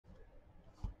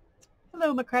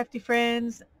Hello, my crafty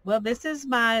friends. Well, this is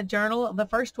my journal, the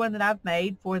first one that I've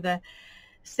made for the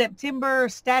September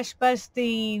Stash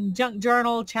Busting Junk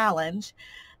Journal Challenge,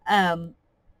 um,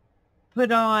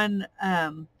 put on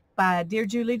by Dear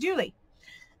Julie.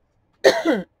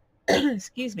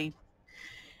 Excuse me.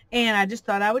 And I just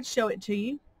thought I would show it to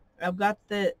you. I've got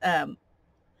the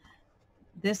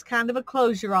this kind of a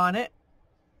closure on it.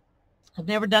 I've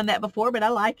never done that before, but I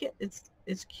like it.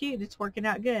 It's cute. It's working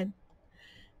out good.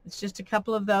 It's just a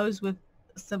couple of those with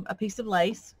a piece of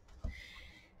lace,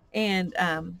 and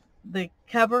the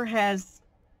cover has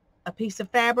a piece of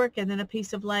fabric and then a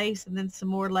piece of lace and then some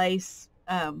more lace,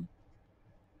 along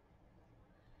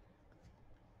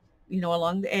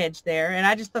the edge there. And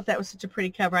I just thought that was such a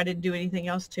pretty cover. I didn't do anything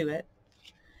else to it.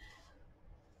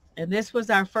 And this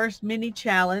was our first mini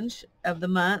challenge of the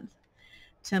month,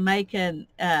 to make an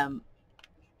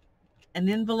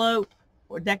envelope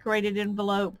or decorated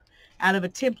envelope out of a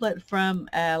template from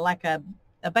like a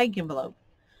bank envelope.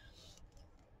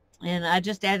 And I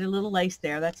just added a little lace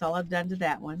there. That's all I've done to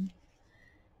that one.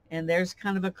 And there's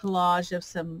kind of a collage of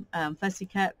some fussy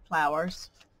cut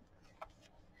flowers.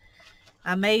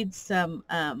 I made some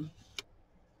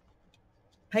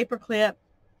paperclip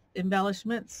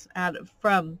embellishments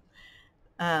from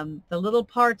the little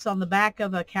parts on the back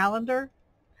of a calendar.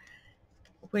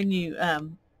 When you,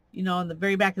 on the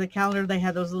very back of the calendar, they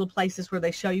have those little places where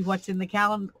they show you what's in the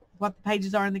calendar, what the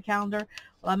pages are in the calendar.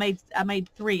 Well, I made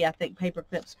 3, I think, paper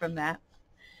clips from that.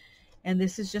 And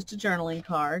this is just a journaling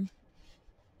card.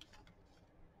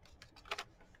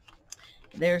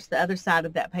 There's the other side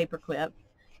of that paper clip.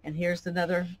 And here's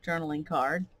another journaling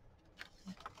card.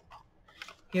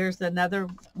 Here's another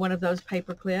one of those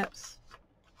paper clips.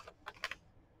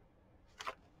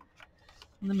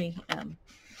 Let me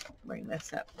bring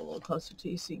this up a little closer to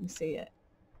you so you can see it.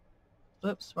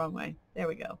 Whoops, wrong way. There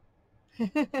we go.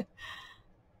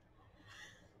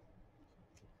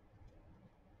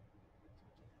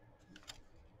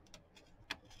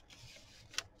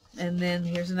 And then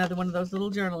here's another one of those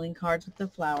little journaling cards with the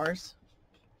flowers.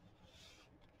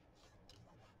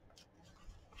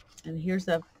 And here's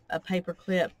a paper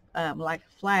clip like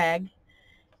a flag,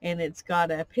 and it's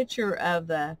got a picture of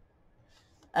the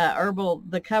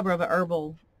the cover of an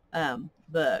herbal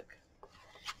book.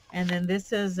 And then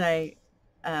this is a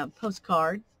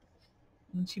postcard.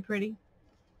 Isn't she pretty?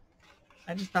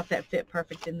 I just thought that fit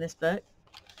perfect in this book.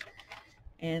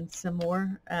 And some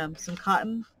more, some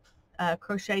cotton,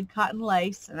 crocheted cotton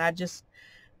lace, and I just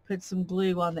put some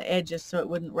glue on the edges so it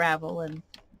wouldn't ravel, and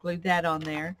glued that on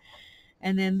there.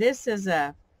 And then this is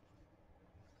a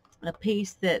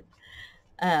piece that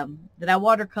that I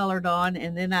watercolored on,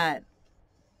 and then I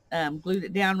glued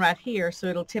it down right here so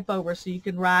it'll tip over, so you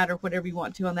can write or whatever you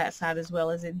want to on that side as well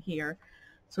as in here.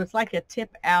 So it's like a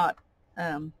tip out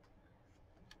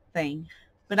thing.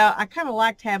 But I kind of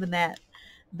liked having that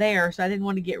there, so I didn't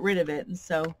want to get rid of it, and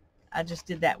so I just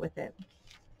did that with it.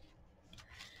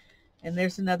 And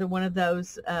there's another one of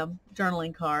those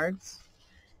journaling cards,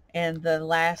 and the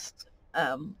last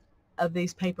of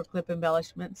these paperclip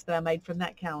embellishments that I made from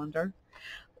that calendar.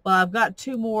 Well, I've got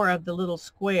 2 more of the little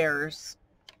squares,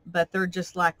 but they're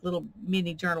just like little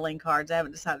mini journaling cards. I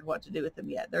haven't decided what to do with them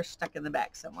yet. They're stuck in the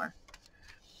back somewhere.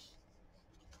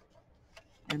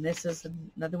 And this is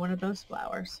another one of those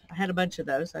flowers. I had a bunch of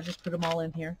those. I just put them all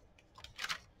in here.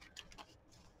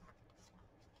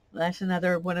 That's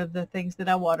another one of the things that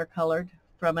I watercolored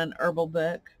from an herbal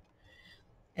book.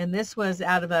 And this was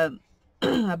out of a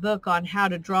book on how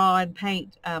to draw and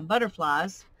paint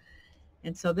butterflies.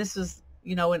 And so this is,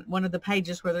 in one of the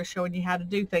pages where they're showing you how to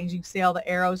do things. You can see all the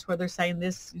arrows where they're saying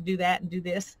this, you do that, and do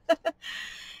this.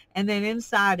 And then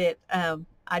inside it,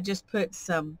 I just put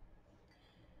some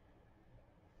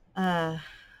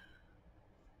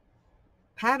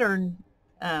pattern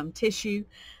tissue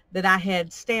that I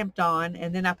had stamped on,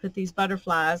 and then I put these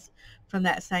butterflies from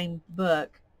that same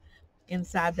book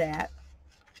inside that.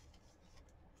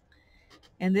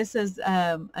 And this is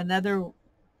another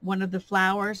one of the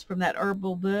flowers from that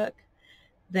herbal book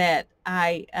that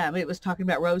it was talking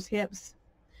about rose hips,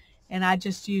 and I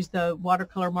just used the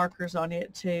watercolor markers on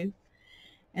it too.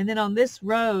 And then on this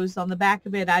rose, on the back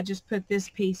of it, I just put this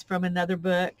piece from another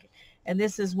book, and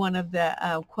this is one of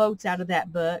the quotes out of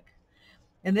that book.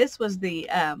 And this was the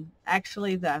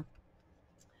actually the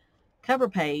cover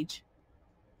page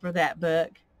for that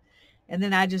book. And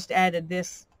then I just added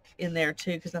this in there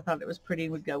too because I thought it was pretty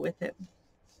and would go with it.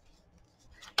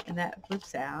 And that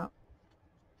flips out.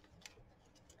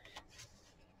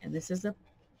 And this is a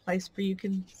place where you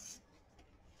can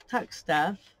tuck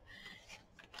stuff.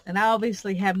 And I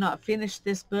obviously have not finished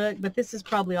this book, but this is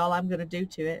probably all I'm going to do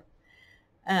to it.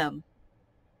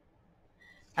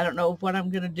 I don't know what I'm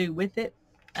going to do with it.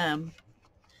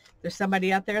 There's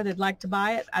somebody out there that'd like to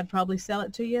buy it, I'd probably sell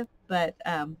it to you, but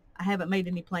I haven't made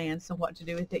any plans on what to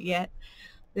do with it yet.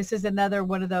 This is another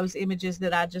one of those images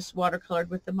that I just watercolored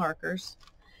with the markers.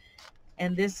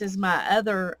 And this is my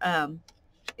other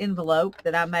envelope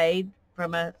that I made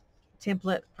from a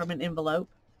template from an envelope.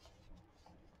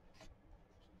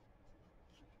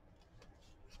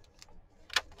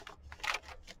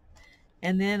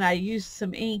 And then I used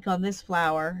some ink on this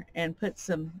flower and put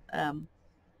some, I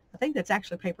think that's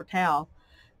actually paper towel,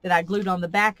 that I glued on the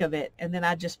back of it, and then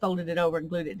I just folded it over and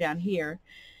glued it down here.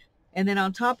 And then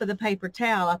on top of the paper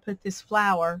towel, I put this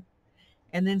flower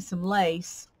and then some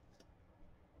lace,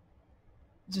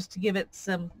 just to give it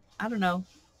some, I don't know,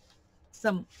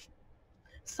 some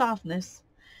softness.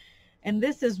 And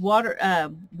this is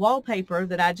wallpaper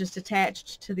that I just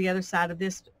attached to the other side of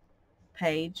this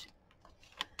page,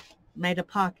 made a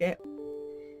pocket,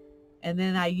 and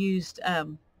then I used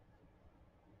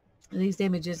these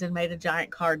images and made a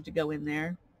giant card to go in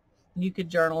there. You could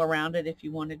journal around it if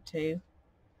you wanted to.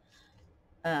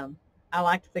 I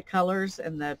liked the colors,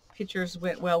 and the pictures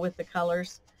went well with the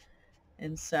colors,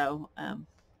 and so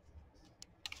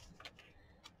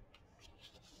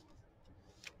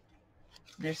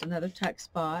there's another tuck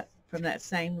spot from that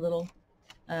same little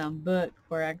book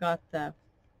where I got the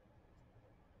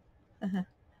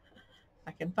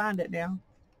I can find it now.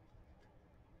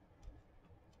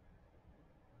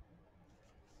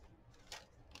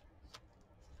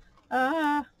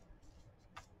 I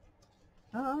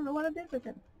don't know what I did with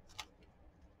it.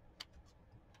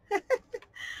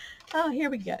 Oh, here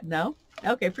we go. No?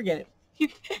 Okay, forget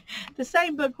it. The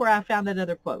same book where I found that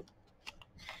other quote.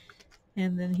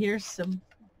 And then here's some,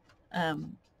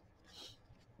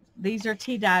 these are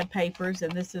tea-dyed papers,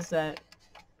 and this is a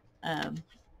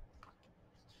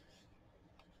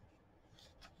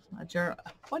journal.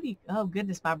 What do you, oh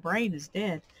goodness, my brain is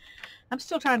dead. I'm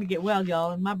still trying to get well,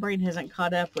 y'all, and my brain hasn't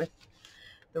caught up with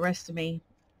the rest of me.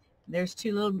 There's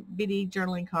two little bitty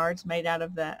journaling cards made out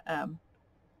of the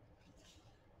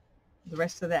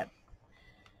rest of that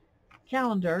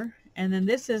calendar. And then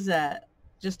this is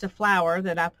just a flower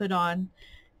that I put on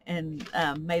and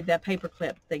made that paper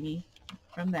clip thingy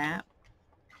from that.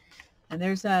 And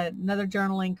there's another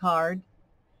journaling card.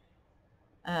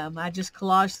 I just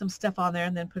collaged some stuff on there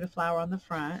and then put a flower on the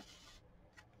front.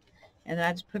 And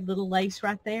I just put a little lace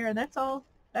right there, and that's all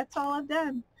I've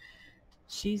done.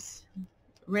 She's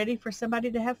ready for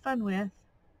somebody to have fun with.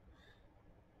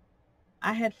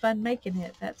 I had fun making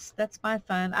it. That's my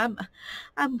fun.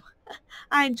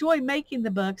 I enjoy making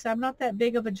the books. I'm not that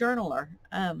big of a journaler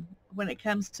when it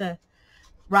comes to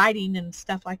writing and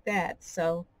stuff like that.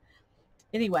 So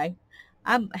anyway,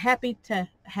 I'm happy to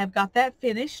have got that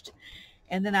finished.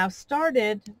 And then I've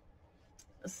started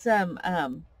some,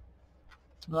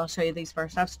 well, I'll show you these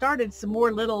first. I've started some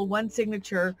more little one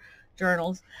signature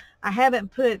journals. I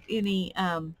haven't put any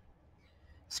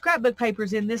scrapbook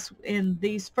papers in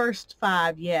these first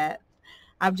 5 yet.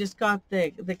 I've just got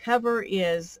the cover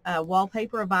is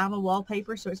wallpaper, a vinyl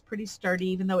wallpaper, so it's pretty sturdy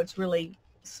even though it's really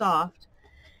soft.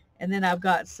 And then I've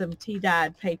got some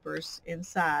tea-dyed papers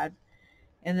inside,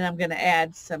 and then I'm going to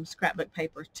add some scrapbook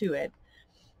paper to it.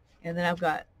 And then I've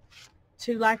got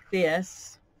 2 like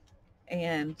this,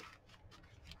 and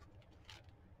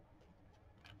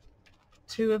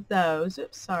 2 of those.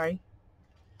 Oops, sorry.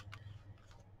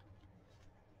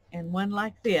 And 1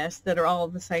 like this that are all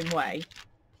the same way.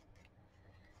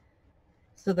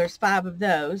 So there's 5 of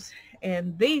those.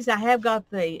 And these, I have got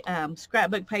the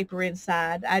scrapbook paper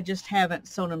inside. I just haven't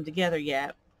sewn them together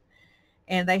yet.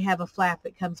 And they have a flap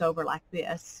that comes over like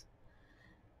this.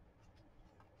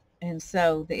 And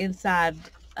so the inside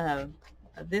of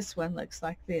this one looks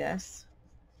like this.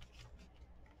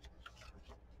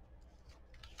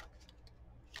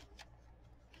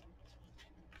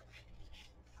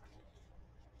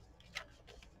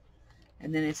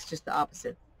 And then it's just the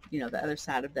opposite, you know, the other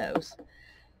side of those.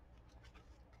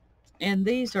 And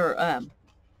these are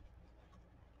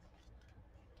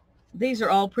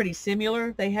all pretty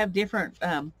similar. They have different,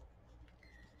 you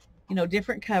know,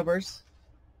 different covers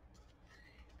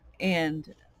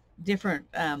and different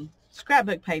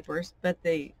scrapbook papers, but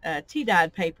the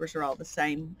tea-dyed papers are all the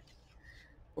same,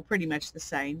 or pretty much the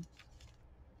same.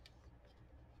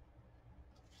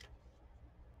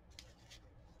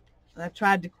 I've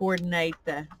tried to coordinate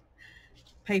the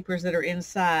papers that are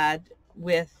inside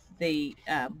with the,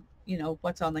 you know,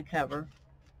 what's on the cover.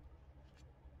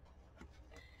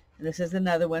 And this is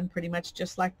another one, pretty much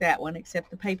just like that one,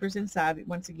 except the papers inside,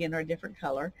 once again, are a different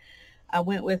color. I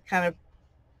went with kind of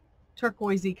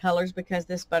turquoisey colors because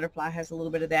this butterfly has a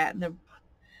little bit of that, and the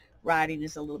writing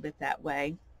is a little bit that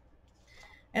way.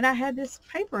 And I had this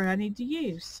paper I need to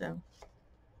use, so.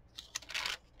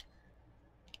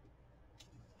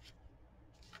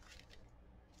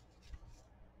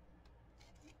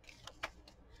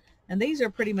 And these are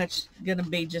pretty much going to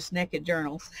be just naked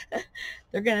journals.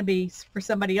 They're going to be for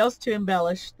somebody else to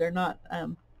embellish. They're not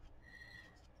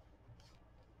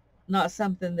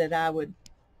something that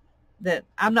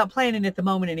I'm not planning at the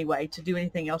moment anyway to do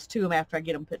anything else to them after I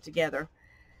get them put together.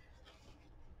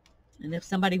 And if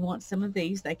somebody wants some of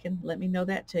these, they can let me know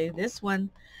that too. This one,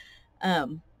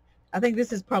 I think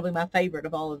this is probably my favorite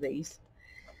of all of these.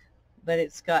 But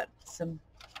it's got some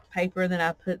paper, and then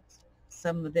I put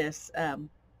some of this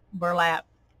burlap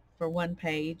for one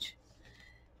page.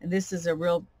 And this is a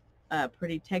real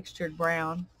pretty textured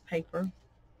brown paper.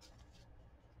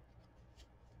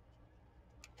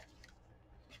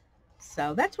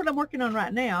 So that's what I'm working on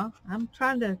right now. I'm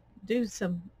trying to do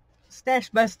some stash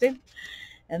busting,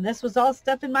 and this was all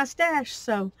stuff in my stash.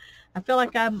 So I feel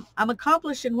like I'm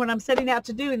accomplishing what I'm setting out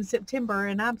to do in September,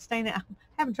 and I'm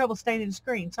having trouble staying in the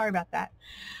screen. Sorry about that.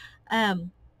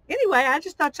 Anyway, I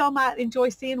just thought y'all might enjoy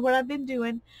seeing what I've been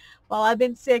doing while I've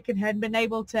been sick and hadn't been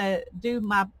able to do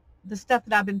the stuff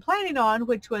that I've been planning on,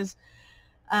 which was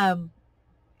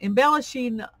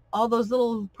embellishing all those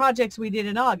little projects we did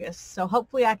in August. So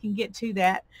hopefully I can get to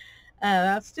that.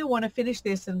 I still want to finish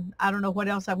this, and I don't know what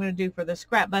else I'm going to do for the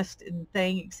scrap busting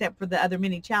thing except for the other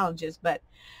mini challenges, but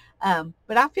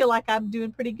I feel like I'm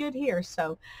doing pretty good here.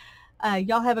 So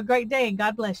y'all have a great day, and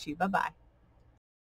God bless you. Bye-bye.